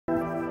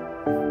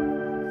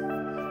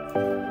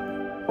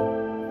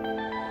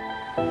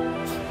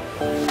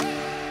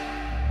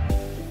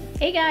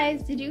Hey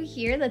guys, did you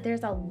hear that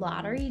there's a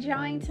lottery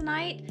drawing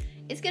tonight?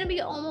 It's gonna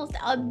be almost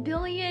 $1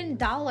 billion.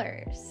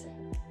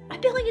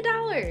 $1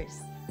 billion!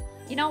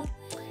 You know,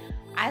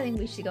 I think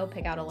we should go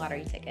pick out a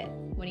lottery ticket.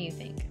 What do you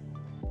think?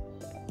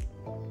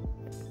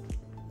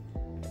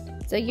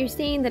 So you're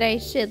saying that I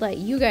should let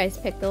you guys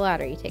pick the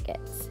lottery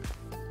tickets?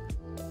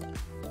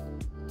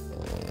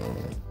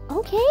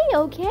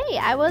 Okay,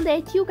 I will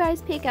let you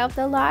guys pick out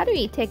the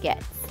lottery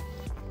tickets.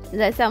 Does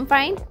that sound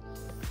fine?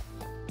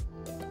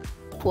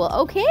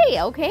 Well, okay,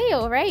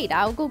 all right.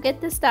 I'll go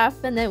get the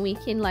stuff and then we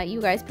can let you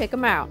guys pick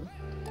them out.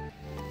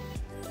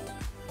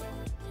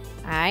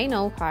 I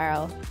know,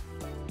 Carl.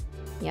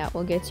 Yeah,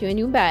 we'll get you a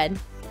new bed.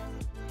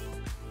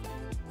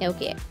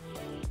 Okay.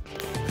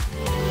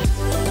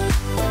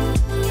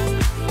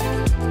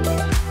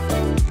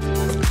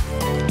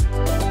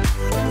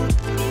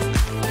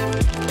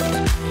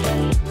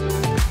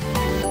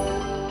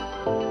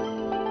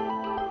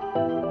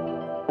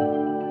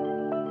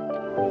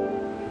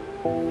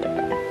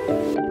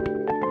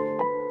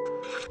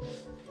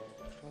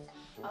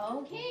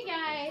 Okay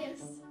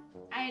guys,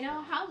 I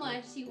know how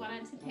much you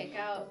wanted to pick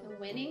out the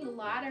winning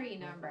lottery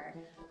number.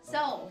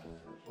 So,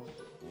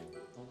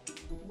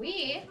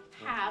 we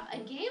have a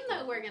game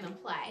that we're gonna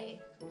play.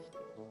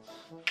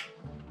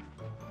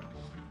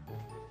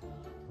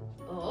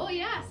 Oh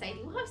yes, I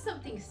do have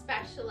something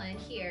special in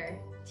here.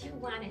 Do you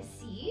wanna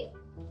see?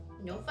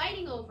 No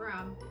fighting over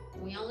them.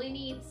 We only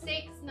need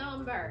 6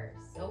 numbers,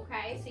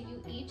 okay? So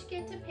you each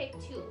get to pick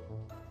 2.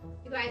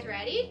 You guys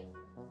ready?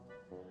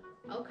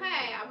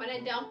 Okay, I'm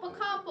gonna dump a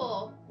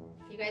couple.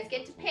 You guys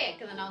get to pick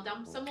and then I'll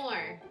dump some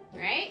more,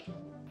 right?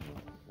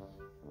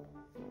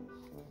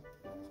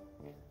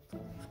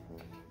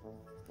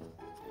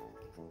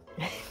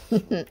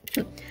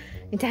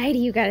 Daddy,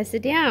 you gotta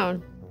sit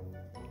down.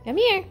 Come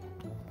here.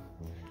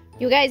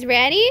 You guys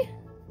ready?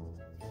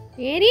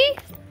 Ready?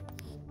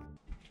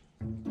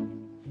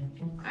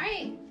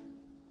 Alright.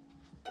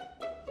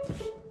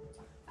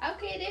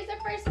 Okay, there's the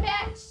first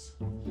batch.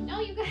 No,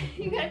 you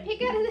gotta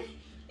pick out of the...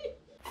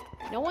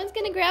 No one's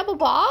gonna grab a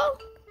ball?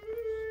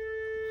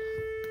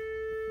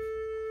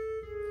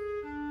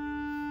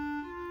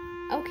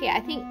 Okay, I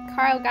think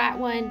Carl got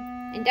one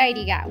and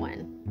Daddy got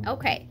one.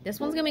 Okay, this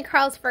one's gonna be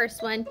Carl's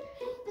first one.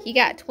 He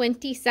got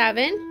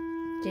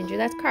 27. Ginger,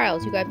 that's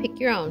Carl's. You gotta pick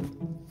your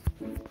own.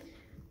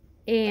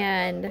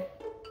 And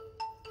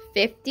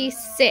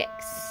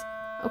 56.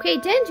 Okay,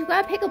 Ginger, you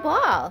gotta pick a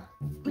ball.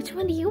 Which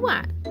one do you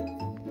want?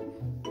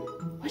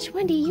 Which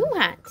one do you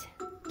want?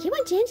 Come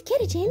on, Ginger.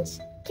 Get it,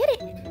 Ginger. Get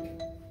it.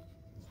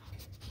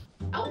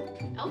 Oh,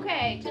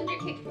 okay. Ginger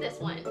kicked this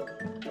one.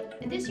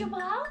 Is this your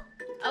ball?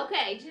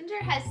 Okay,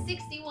 Ginger has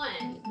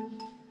 61.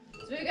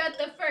 So we got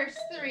the first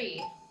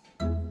 3.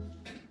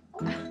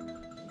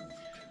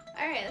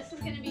 Alright, this is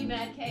gonna be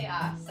mad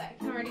chaos. I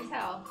can already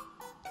tell.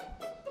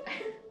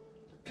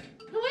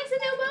 Who wants the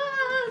new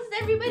balls?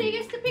 Everybody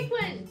gets to pick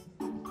one.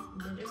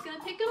 Ginger's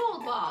gonna pick an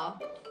old ball.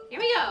 Here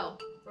we go.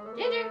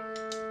 Ginger.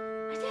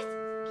 What's this?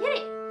 Get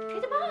it.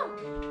 Get the ball.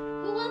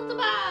 Who wants the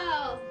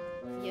ball?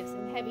 You have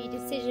some heavy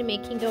decision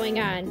making going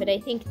on, but I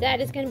think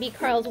that is going to be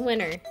Carl's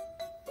winner.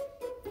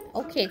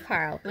 Okay,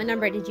 Carl, what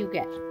number did you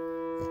get?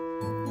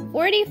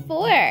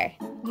 44.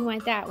 You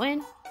want that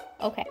one?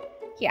 Okay.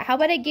 Yeah, how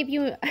about I give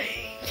you...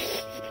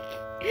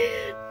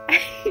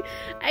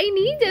 I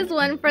need this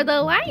one for the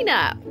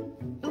lineup.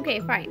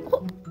 Okay, fine.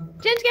 Oh,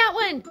 Jen's got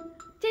one.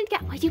 Jen's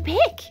got... What'd you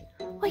pick?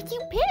 What'd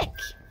you pick?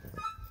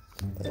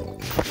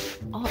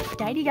 Oh,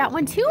 Daddy got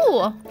one too.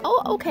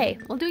 Oh, okay.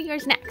 We'll do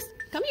yours next.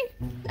 Come here.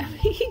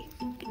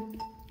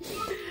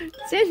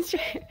 Ginger.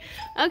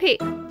 Okay,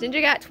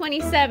 Ginger got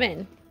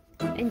 27.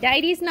 And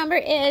Daddy's number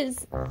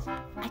is...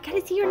 I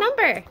gotta see your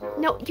number.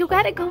 No, you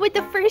gotta go with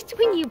the first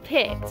one you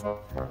picked.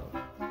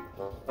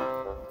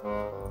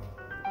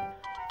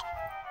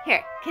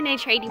 Here, can I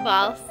trade you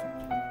balls?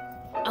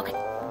 Okay.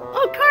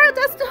 Oh, Carl,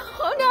 that's the...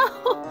 Oh,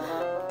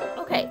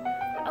 no. Okay.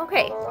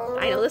 Okay.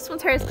 I know this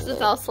one's hers because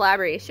it's all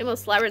slobbery. She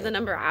almost slobbered the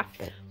number off.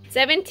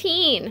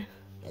 17.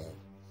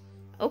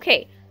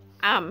 Okay.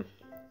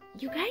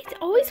 You guys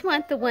always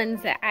want the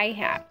ones that I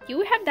have.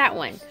 You have that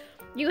one.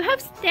 You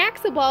have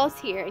stacks of balls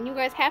here, and you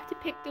guys have to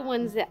pick the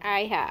ones that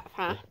I have,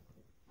 huh?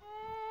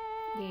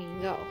 There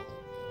you go.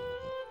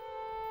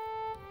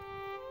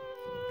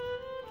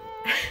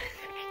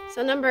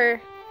 So number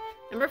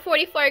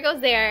 44 goes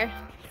there.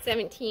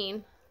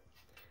 17.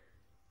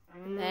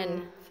 And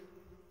then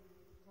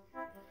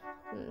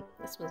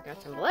this one's got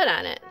some blood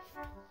on it.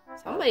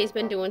 Somebody's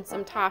been doing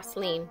some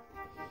tossling.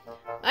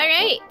 All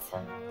right.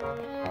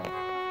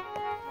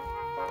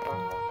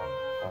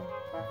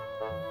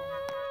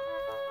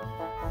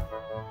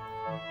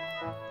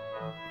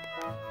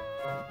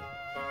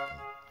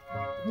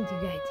 What do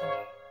you guys do?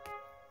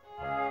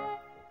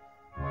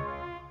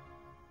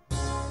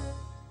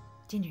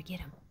 Ginger, get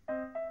him.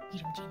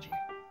 Get him, Ginger.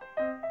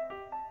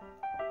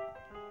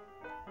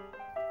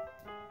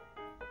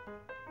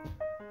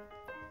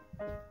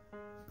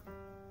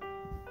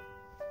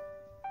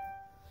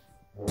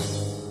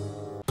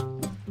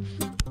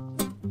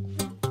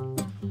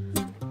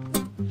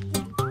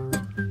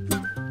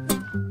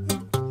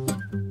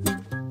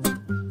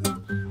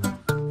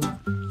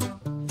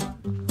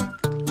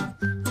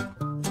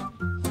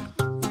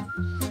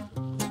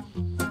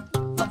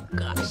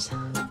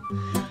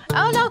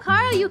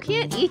 Carl, you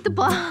can't eat the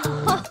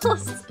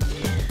balls.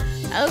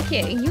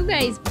 Okay, you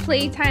guys,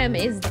 playtime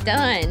is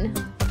done.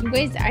 You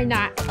guys are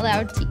not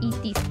allowed to eat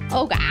these.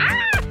 Oh, God.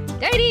 Ah!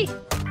 Daddy!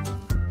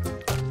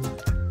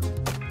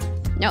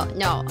 No,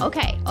 no.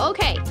 Okay,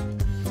 okay.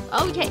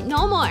 Okay,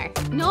 no more.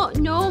 No,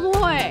 no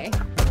more.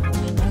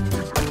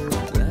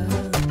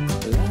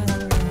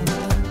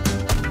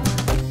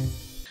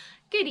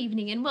 Good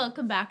evening and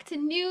welcome back to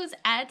News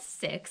at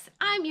 6.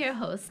 I'm your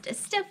host,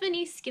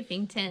 Stephanie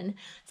Skiffington.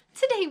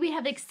 Today we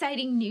have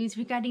exciting news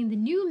regarding the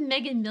new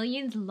Mega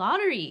Millions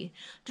lottery.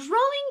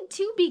 Drawing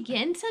to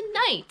begin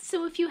tonight.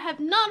 So if you have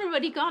not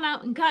already gone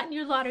out and gotten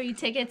your lottery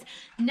tickets,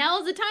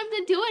 now's the time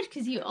to do it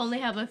because you only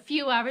have a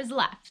few hours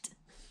left.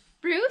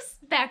 Bruce,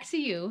 back to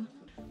you.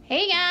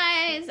 Hey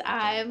guys,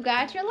 I've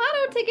got your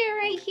lotto ticket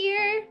right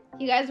here.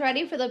 You guys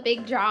ready for the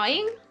big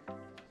drawing?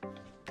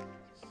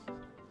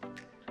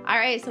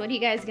 Alright, so what are you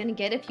guys gonna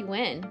get if you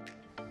win?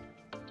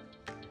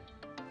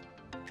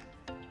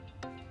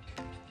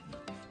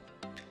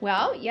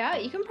 Well, yeah,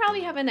 you can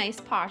probably have a nice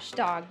posh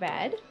dog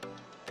bed.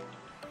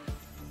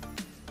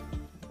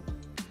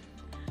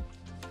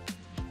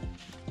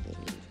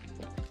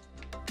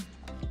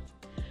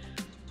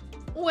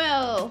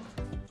 Well,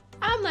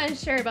 I'm not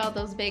sure about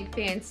those big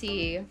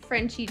fancy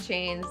Frenchie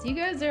chains. You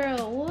guys are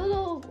a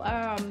little,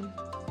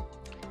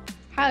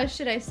 how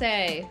should I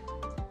say,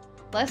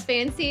 less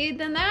fancy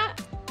than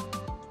that?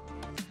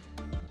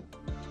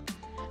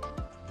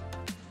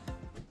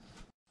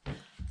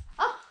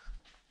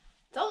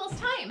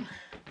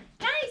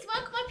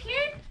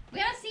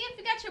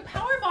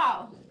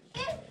 Powerball.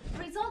 The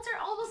results are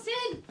almost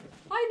in.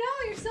 I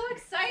know, you're so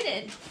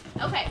excited.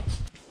 Okay,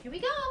 here we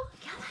go.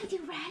 Are you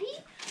ready?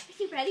 Are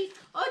you ready?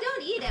 Oh,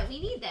 don't eat it. We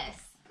need this.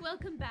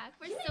 Welcome back.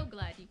 We're so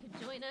glad you could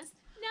join us.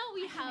 Now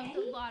we have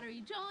the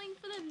lottery drawing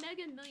for the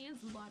Mega Millions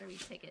lottery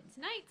ticket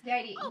tonight.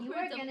 Daddy, you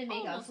are going to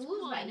make us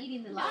lose by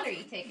eating the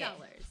lottery ticket.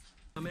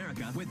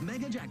 America with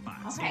Mega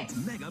Jackpots. Okay. It's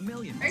Mega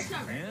Millions. First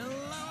number.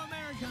 Hello,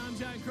 America. I'm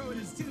John Crow. It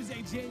is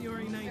Tuesday,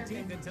 January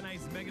 19th, and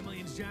tonight's Mega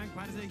Millions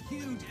jackpot is a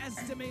huge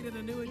estimated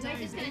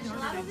annuitized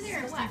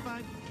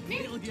 $865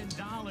 million.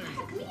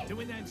 To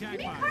win that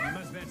jackpot, you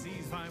must bet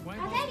C's 5 white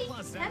balls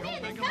plus that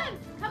gold Mega Ball.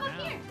 Come up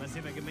here. Let's see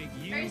if I can make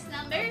you First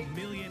number. a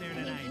millionaire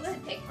tonight.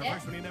 Our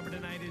first winning number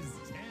tonight is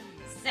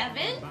 10.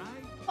 7.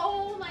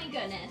 Oh my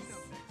goodness.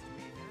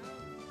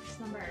 First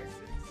number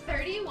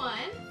 31.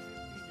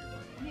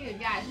 Dude,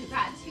 guys, we've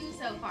got 2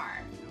 so far.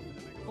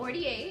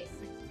 48.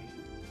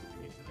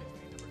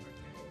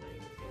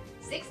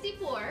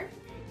 64.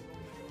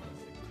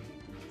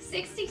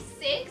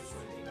 66.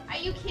 Are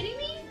you kidding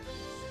me?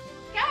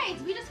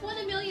 Guys, we just won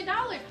 $1 million.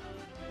 No.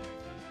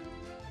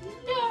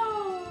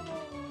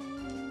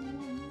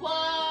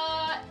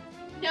 What?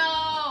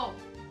 No.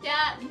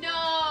 Dad,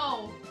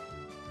 no.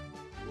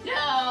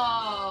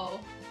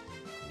 No.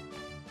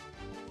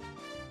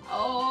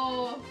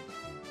 Oh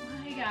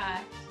my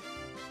gosh.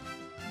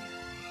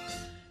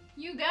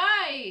 You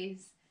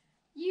guys,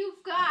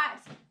 you've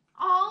got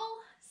all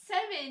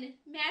 7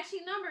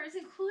 matching numbers,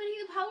 including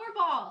the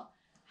Powerball.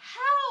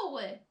 How?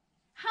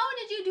 How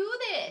did you do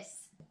this?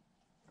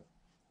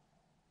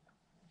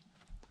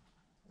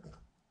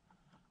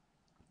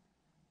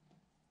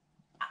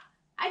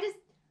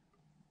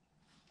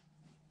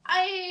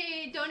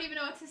 I don't even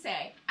know what to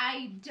say.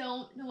 I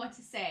don't know what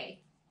to say.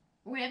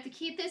 We're gonna have to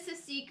keep this a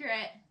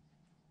secret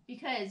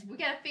because we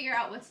gotta figure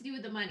out what to do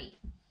with the money.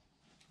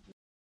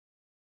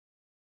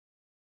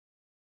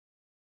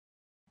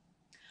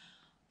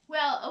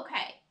 Well,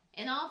 okay.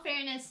 In all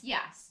fairness,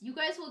 yes. You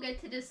guys will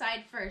get to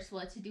decide first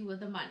what to do with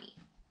the money.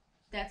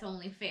 That's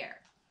only fair.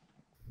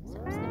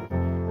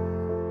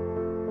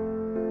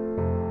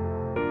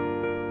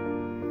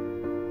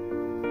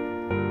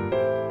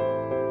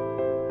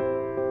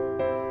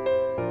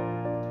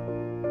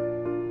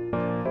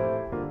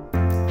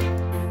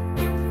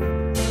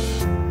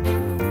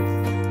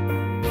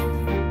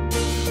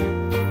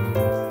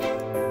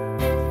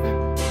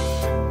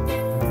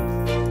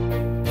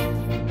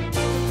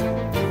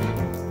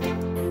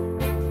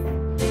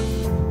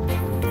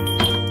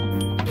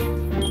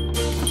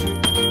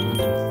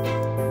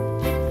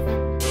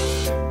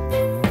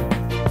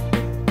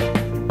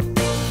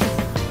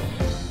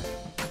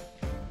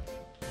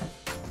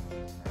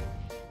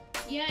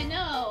 Yeah, I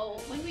know.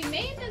 When we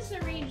made this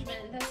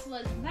arrangement, this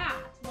was not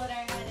what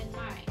I had in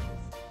mind.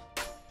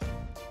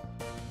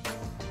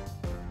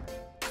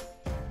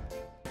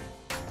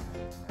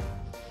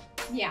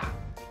 Yeah,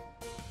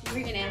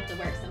 we're gonna have to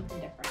work something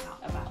different.